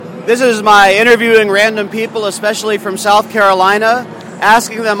This is my interviewing random people, especially from South Carolina,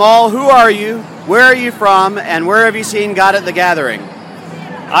 asking them all, who are you, where are you from, and where have you seen God at the Gathering?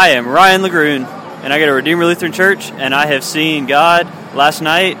 I am Ryan Lagroon, and I go to Redeemer Lutheran Church, and I have seen God last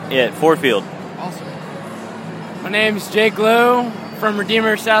night at Ford Field. Awesome. My name's Jake Lowe from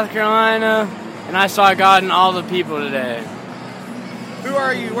Redeemer, South Carolina, and I saw God and all the people today. Who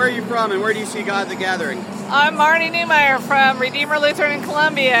are you, where are you from, and where do you see God at the Gathering? I'm Marnie Newmeyer from Redeemer Lutheran in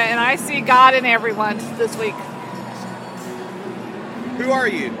Columbia, and I see God in everyone this week. Who are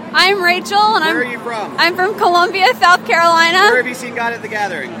you? I'm Rachel, and Where are you from? I'm from Columbia, South Carolina. Where have you seen God at the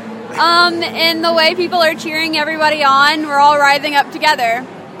Gathering? In the way people are cheering everybody on, we're all rising up together.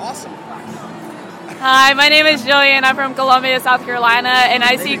 Awesome. Hi, my name is Jillian. I'm from Columbia, South Carolina, and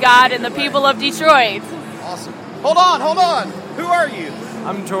I see God in the people of Detroit. Awesome. Hold on. Who are you?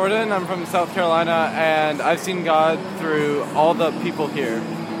 I'm Jordan. I'm from South Carolina, and I've seen God through all the people here.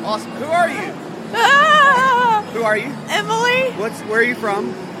 Awesome. Who are you? Who are you? Emily, Where are you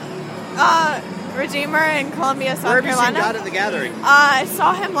from? Redeemer in Columbia, South Where have you seen Carolina. God at the Gathering? I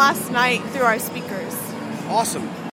saw him last night through our speakers. Awesome.